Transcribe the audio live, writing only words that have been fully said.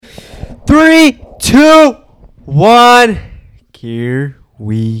3, 2, 1. Here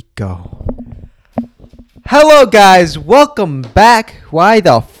we go. Hello, guys. Welcome back. Why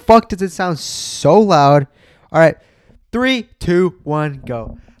the fuck does it sound so loud? All right. 3, 2, 1,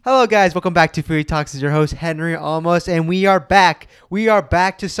 go. Hello, guys. Welcome back to Footy Talks. This is your host, Henry Almost, and we are back. We are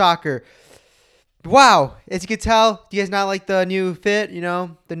back to soccer. Wow. As you can tell, do you guys not like the new fit? You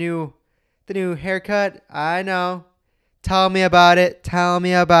know, the new haircut? I know. Tell me about it.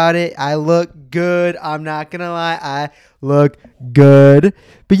 I look good. I'm not going to lie. I look good.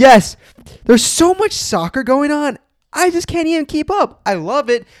 But yes, there's so much soccer going on. I just can't even keep up. I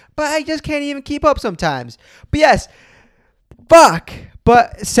love it, but I just can't even keep up sometimes. But yes, fuck.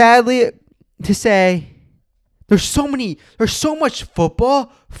 But sadly to say, there's so much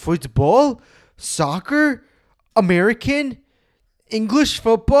football, soccer, American, English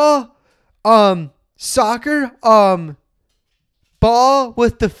football, soccer, ball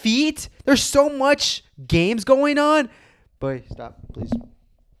with the feet. There's so much games going on. Boy, stop, please.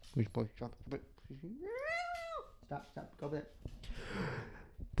 Boy, stop. Stop. Go there.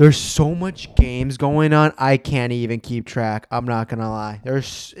 There's so much games going on. I can't even keep track. I'm not going to lie.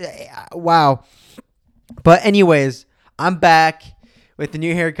 Wow. But anyways, I'm back with the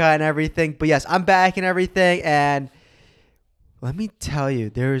new haircut and everything. But yes, I'm back and everything. And let me tell you,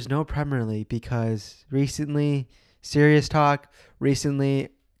 there is no Premier League because recently, serious talk,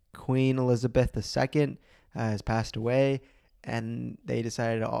 Queen Elizabeth II has passed away. And they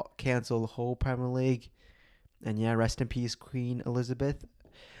decided to cancel the whole Premier League. And yeah, rest in peace, Queen Elizabeth.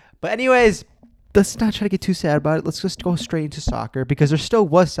 But anyways, let's not try to get too sad about it. Let's just go straight into soccer because there still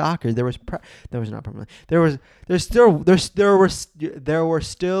was soccer. There was not Premier League.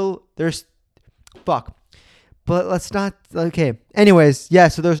 Fuck. But let's not. Okay. Anyways, yeah.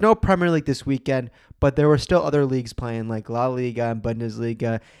 So there's no Premier League this weekend, but there were still other leagues playing like La Liga and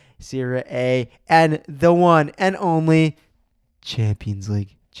Bundesliga, Serie A, and the one and only Champions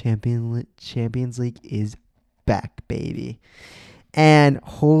League. Champions League is back, baby. And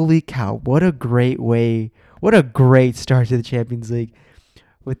holy cow, what a great start to the Champions League.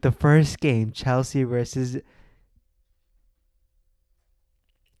 With the first game, Chelsea versus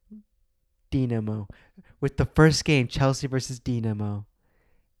Dinamo.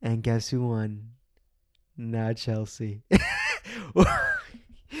 And guess who won? Not Chelsea.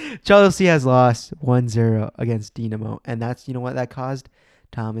 Chelsea has lost 1-0 against Dinamo. And that's, you know what that caused?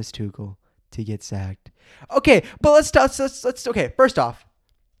 Thomas Tuchel to get sacked. Okay, but let's okay, first off,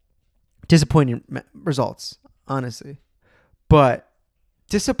 disappointing results, honestly. But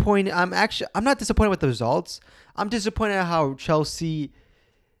disappointed, I'm not disappointed with the results. I'm disappointed at how Chelsea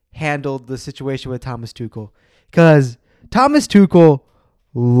handled the situation with Thomas Tuchel. Because Thomas Tuchel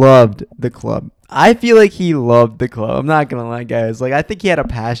loved the club. I feel like he loved the club. I'm not going to lie, guys. Like, I think he had a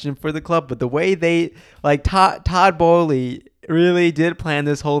passion for the club, but the way they, like, Todd Bowley really did plan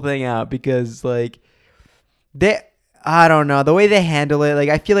this whole thing out because, like, I don't know, the way they handle it, like,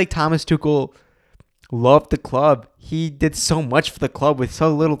 I feel like Thomas Tuchel loved the club. He did so much for the club with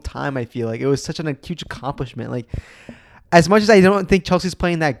so little time. I feel like it was such a huge accomplishment. Like, as much as I don't think Chelsea's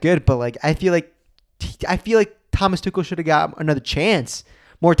playing that good, but like, I feel like Thomas Tuchel should have got another chance,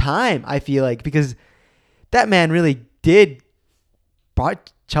 more time. I feel like because that man really did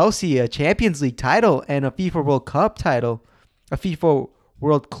brought Chelsea a Champions League title and a FIFA World Cup title, a FIFA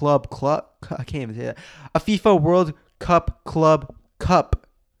World Club. I can't even say that. A FIFA World Cup Club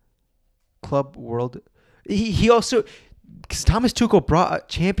World. He also, because Thomas Tuchel brought a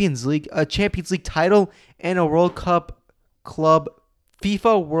Champions League title and a World Cup Club,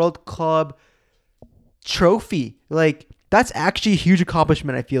 FIFA World Club trophy. Like, that's actually a huge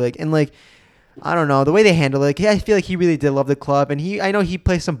accomplishment, I feel like. And like, I don't know, the way they handle it, like, I feel like he really did love the club. And I know he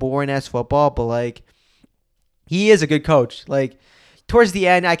plays some boring ass football, but like, he is a good coach. Like, towards the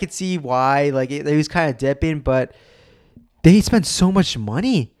end, I could see why. Like, he was kind of dipping, but they spent so much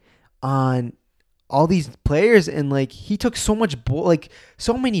money on all these players, and like, he took so many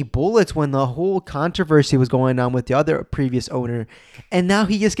bullets when the whole controversy was going on with the other previous owner, and now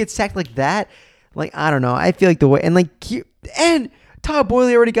he just gets sacked like that. Like, I don't know. I feel like the way, and like, and Todd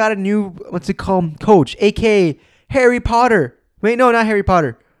Boehly already got a new coach, aka Harry Potter. Wait, no, not Harry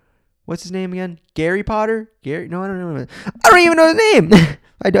Potter. What's his name again? Gary Potter? Gary? No, I don't know. I don't even know his name.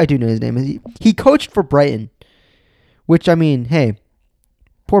 I do know his name. He coached for Brighton. Which, I mean, hey,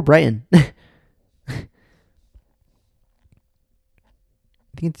 poor Brighton. I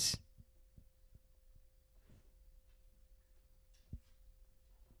think it's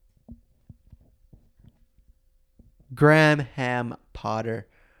Graham Potter.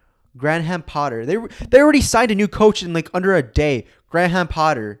 They already signed a new coach in like under a day. Graham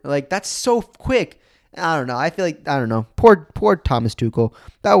Potter. Like, that's so quick. I don't know. I don't know. Poor Thomas Tuchel.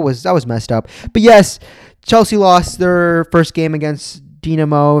 That was messed up. But yes, Chelsea lost their first game against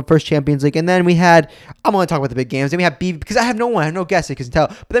Dinamo, first Champions League, and then we had. I'm only talking about the big games. Then we have BB because I have no guess. I can tell.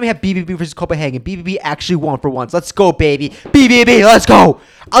 But then we have BBB versus Copenhagen. BBB actually won for once. Let's go, baby. BBB, let's go.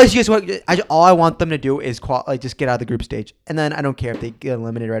 All I want them to do is just get out of the group stage, and then I don't care if they get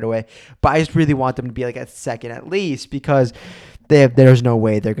eliminated right away. But I just really want them to be like at second at least because there's no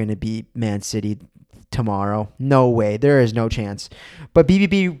way they're going to beat Man City tomorrow. No way. There is no chance. But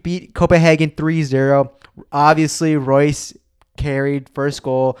BBB beat Copenhagen 3-0. Obviously, Royce carried first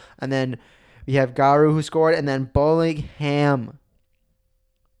goal, and then we have Garu who scored, and then Bellingham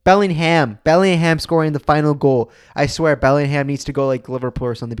scoring the final goal. I swear Bellingham needs to go like Liverpool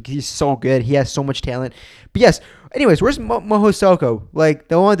or something because he's so good. He has so much talent. But yes, anyways, where's Mohosoko? Like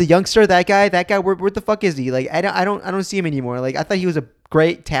the youngster, that guy, where the fuck is he? Like I don't see him anymore. Like I thought he was a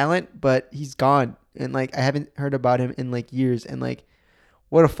great talent, but he's gone. And like I haven't heard about him in like years, and like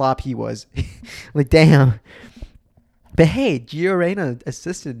what a flop he was. Like damn. But hey, Gio Reyna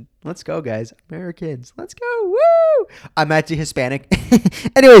assisted. Let's go, guys. Americans. Let's go. Woo! I'm actually Hispanic.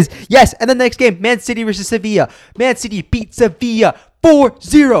 Anyways, yes. And then the next game, Man City versus Sevilla. Man City beat Sevilla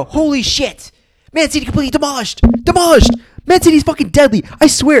 4-0. Holy shit. Man City completely demolished. Man City's fucking deadly. I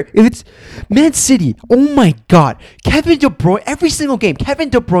swear. If it's Man City, oh my God. Kevin De Bruyne, every single game, Kevin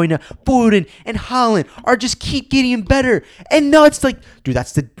De Bruyne, Foden, and Haaland are just keep getting better. And now it's like, dude,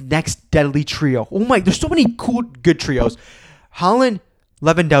 that's the next deadly trio. Oh my, there's so many cool, good trios. Haaland,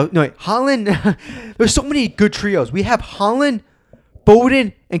 Haaland, there's so many good trios. We have Haaland,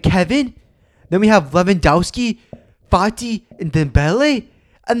 Foden, and Kevin. Then we have Lewandowski, Fati, and Dembele.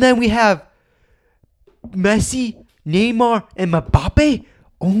 And then we have Messi, Neymar, and Mbappe.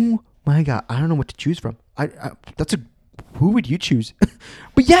 Oh my God, I don't know what to choose from. Who would you choose?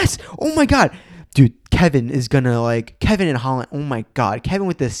 But yes, oh my God, dude, Kevin and Haaland. Oh my God, Kevin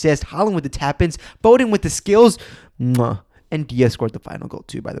with the assist, Haaland with the tap-ins, Foden with the skills. Mwah. And Diaz scored the final goal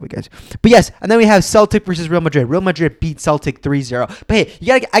too, by the way, guys. But yes, and then we have Celtic versus Real Madrid. Real Madrid beat Celtic 3-0. But hey,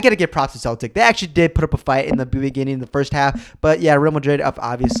 I gotta give props to Celtic. They actually did put up a fight in the beginning, in the first half. But yeah, Real Madrid up,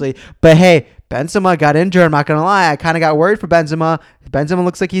 obviously. But hey, Benzema got injured. I'm not gonna lie. I kind of got worried for Benzema. Benzema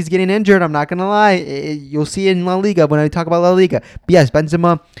looks like he's getting injured. I'm not gonna lie. You'll see it in La Liga when I talk about La Liga. But yes,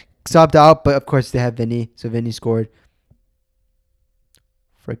 Benzema subbed out. But of course, they have Vinny. So Vinny scored.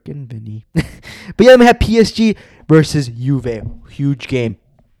 Freaking Vinny. But yeah, then we have PSG versus Juve. Huge game.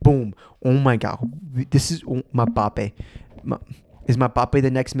 Boom. Oh my God. This is Mbappe. Is Mbappe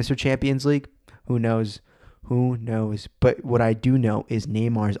the next Mr. Champions League? Who knows? But what I do know is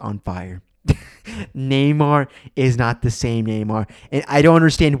Neymar's on fire. Neymar is not the same Neymar. And I don't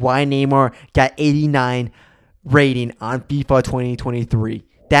understand why Neymar got 89 rating on FIFA 2023.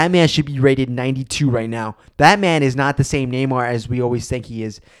 That man should be rated 92 right now. That man is not the same Neymar as we always think he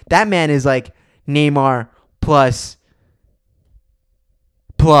is. That man is like Neymar plus.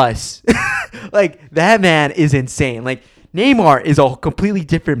 Like, that man is insane. Like, Neymar is a completely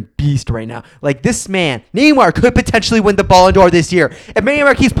different beast right now. Like, this man, Neymar could potentially win the Ballon d'Or this year. If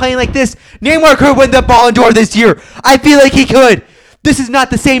Neymar keeps playing like this, Neymar could win the Ballon d'Or this year. I feel like he could. This is not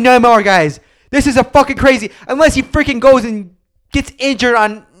the same Neymar, guys. This is a fucking crazy. Unless he freaking goes and gets injured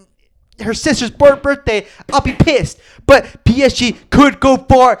on her sister's birthday, I'll be pissed. But PSG could go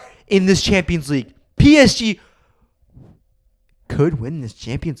far in this Champions League. PSG could win this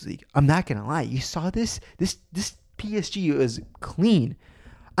Champions League. I'm not gonna lie. You saw this? This PSG was clean.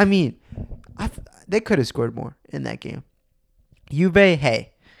 I mean, they could have scored more in that game. Juve,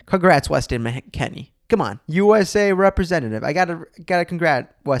 hey, congrats, Weston McKennie. Come on, USA representative. I gotta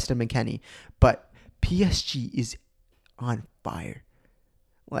congrat Weston McKennie. But PSG is on fire.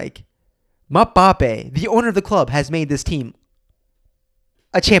 Like, Mbappe, the owner of the club, has made this team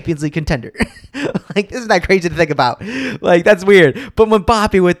a Champions League contender. Like, isn't that crazy to think about? Like, that's weird. But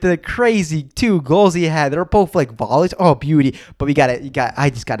Mbappe with the crazy 2 goals he had, they're both like volleys. Oh, beauty. But I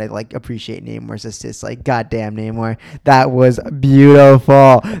just gotta like appreciate Neymar's assists. Like, goddamn Neymar, that was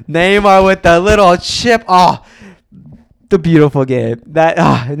beautiful. Neymar with the little chip. Oh, the beautiful game. That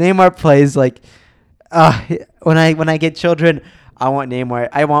Neymar plays like. When I get children, I want Neymar.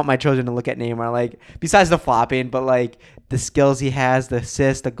 I want my children to look at Neymar. Like, besides the flopping, but like the skills he has, the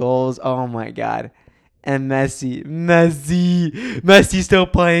assists, the goals. Oh my God. And Messi still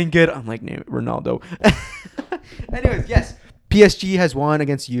playing good. I'm like, Ronaldo. Anyways, yes, PSG has won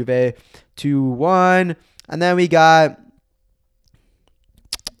against Juve 2-1, and then we got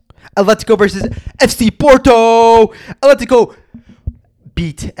Atletico versus FC Porto. Atletico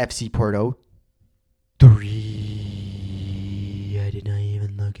beat FC Porto 3-0.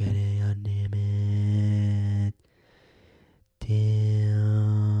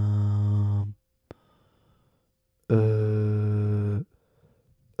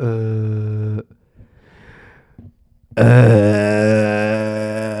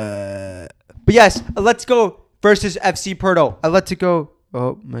 But yes, let's go versus FC Porto. Let's go.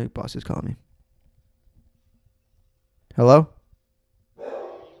 Oh, my boss is calling me. Hello?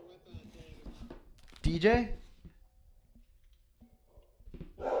 DJ?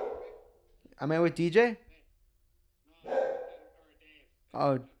 Am I with DJ?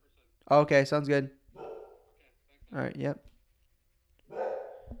 Oh, okay. Sounds good. All right. Yep.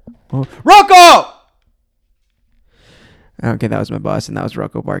 Oh. Rocco! Okay, that was my boss, and that was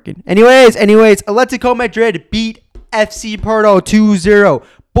Rocco barking. Anyways, Atletico Madrid beat FC Porto 2-0.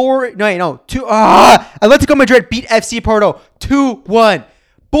 Atletico Madrid beat FC Porto 2-1.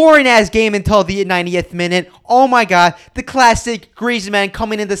 Boring ass game until the 90th minute. Oh my god, the classic Griezmann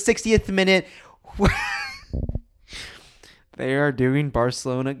coming in the 60th minute. They are doing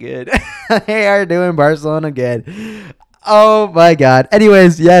Barcelona good. They are doing Barcelona good. Oh my god.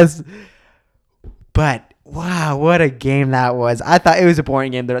 Anyways, yes. But wow, what a game that was. I thought it was a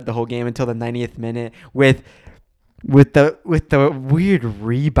boring game the whole game until the 90th minute with the weird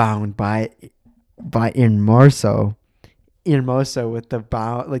rebound by Hermoso with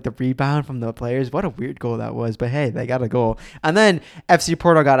the rebound from the players. What a weird goal that was. But hey, they got a goal. And then FC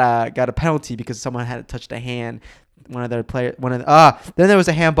Porto got a penalty because someone had touched a hand. One of their players. Then there was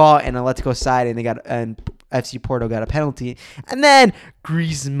a handball and Atletico side, and FC Porto got a penalty. And then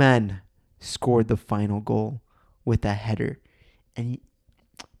Griezmann scored the final goal with a header, and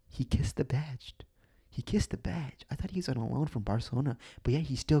he kissed the badge. He kissed the badge. I thought he was on a loan from Barcelona, but yeah,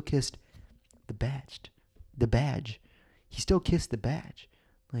 he still kissed the badge. He still kissed the badge.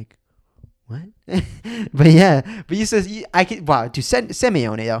 Like, what? But he says I can. Wow, dude,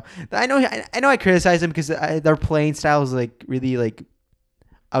 Simeone though. I know I criticize him because their playing style is like really like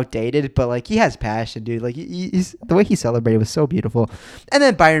outdated, but like he has passion, dude. Like he's the way he celebrated was so beautiful. And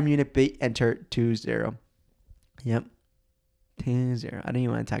then Bayern Munich beat Inter 2-0. Yep, 2-0. I don't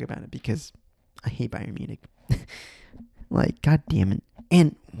even want to talk about it because I hate Bayern Munich. Like, god damn it.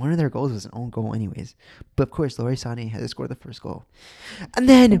 And one of their goals was an own goal anyways. But of course, Leroy Sané had to score the first goal. And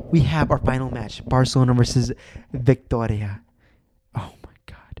then we have our final match, Barcelona versus Victoria. Oh my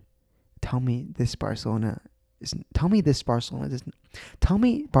god. Tell me Barcelona is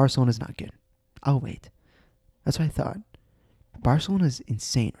not good. I'll wait. That's what I thought. Barcelona's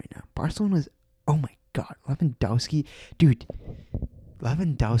insane right now. Oh my god. Lewandowski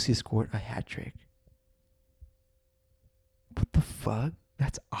scored a hat trick. What the fuck?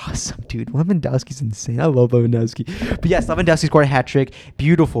 That's awesome, dude. Lewandowski's insane. I love Lewandowski. But yes, Lewandowski scored a hat trick.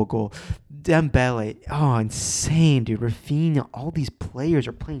 Beautiful goal. Dembele. Oh, insane, dude. Rafinha. All these players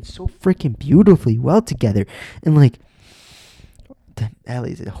are playing so freaking beautifully well together. And like,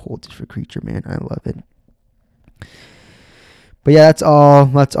 Dembele is a whole different creature, man. I love it. But yeah, that's all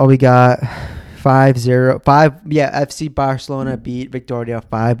we got. 5-0. FC Barcelona beat Victoria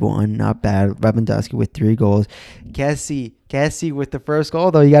 5-1. Not bad. Lewandowski with 3 goals. Kessie with the first goal,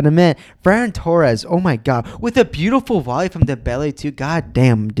 though, you got to admit. Ferran Torres, oh my god. With a beautiful volley from Dembele, too. God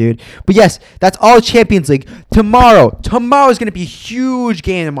damn, dude. But yes, that's all Champions League. Tomorrow is going to be a huge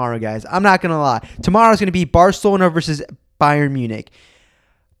game tomorrow, guys. I'm not going to lie. Tomorrow is going to be Barcelona versus Bayern Munich.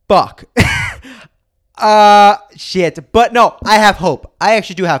 Fuck. Shit. But no, I have hope. I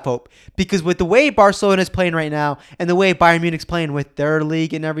actually do have hope. Because with the way Barcelona is playing right now and the way Bayern Munich's playing with their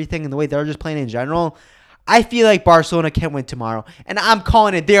league and everything and the way they're just playing in general, I feel like Barcelona can win tomorrow. And I'm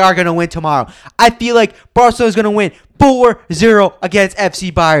calling it. They are going to win tomorrow. I feel like Barcelona's going to win 4-0 against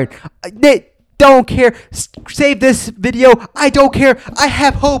FC Bayern. They don't care. Save this video. I don't care. I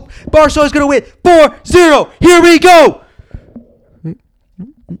have hope. Barcelona's going to win 4-0. Here we go.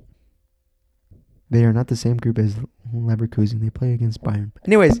 They are not the same group as Leverkusen. They play against Bayern.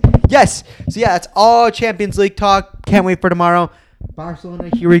 Anyways, yes. So yeah, that's all Champions League talk. Can't wait for tomorrow. Barcelona,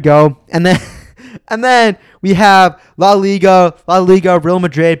 here we go. And then we have La Liga. Real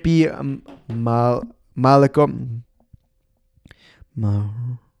Madrid beat Real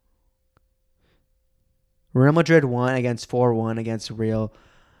Madrid won against 4-1 against Real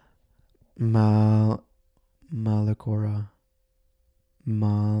Malacora.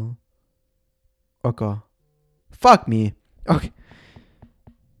 Okay. Fuck me. Okay.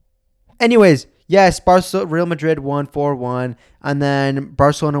 Anyways, yes, Real Madrid won 4-1, and then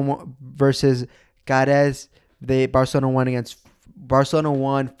Barcelona versus Cádiz. Barcelona won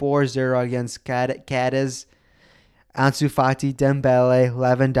 4-0 against Cádiz. Ansu Fati, Dembele,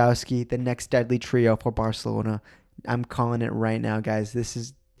 Lewandowski, the next deadly trio for Barcelona. I'm calling it right now, guys. This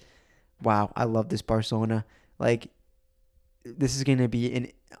is wow. I love this Barcelona. Like, this is gonna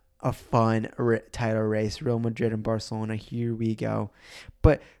be a fun title race. Real Madrid and Barcelona. Here we go.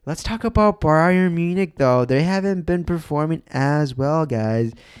 But let's talk about Bayern Munich, though. They haven't been performing as well,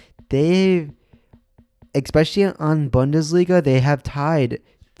 guys. They've especially on Bundesliga, they have tied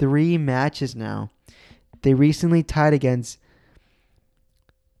 3 matches now. They recently tied against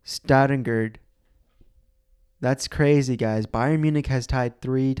Stuttgart. That's crazy, guys. Bayern Munich has tied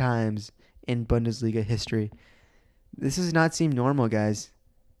 3 times in Bundesliga history. This does not seem normal, guys.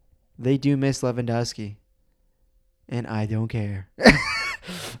 They do miss Lewandowski. And I don't care.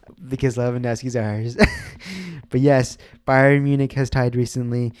 Because Lewandowski's ours. But yes, Bayern Munich has tied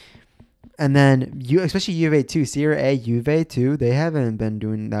recently. And then, especially Juve too. Serie A, Juve too. They haven't been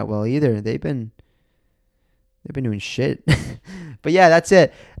doing that well either. They've been doing shit. But yeah, that's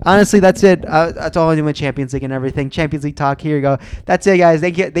it. Honestly, that's it. That's all I do with Champions League and everything. Champions League talk. Here you go. That's it, guys.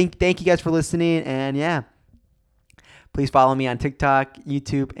 Thank you guys for listening. And yeah, please follow me on TikTok,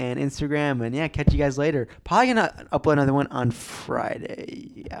 YouTube, and Instagram. And yeah, catch you guys later. Probably gonna upload another one on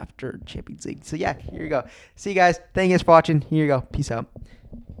Friday after Champions League. So yeah, here you go. See you guys. Thank you guys for watching. Here you go. Peace out.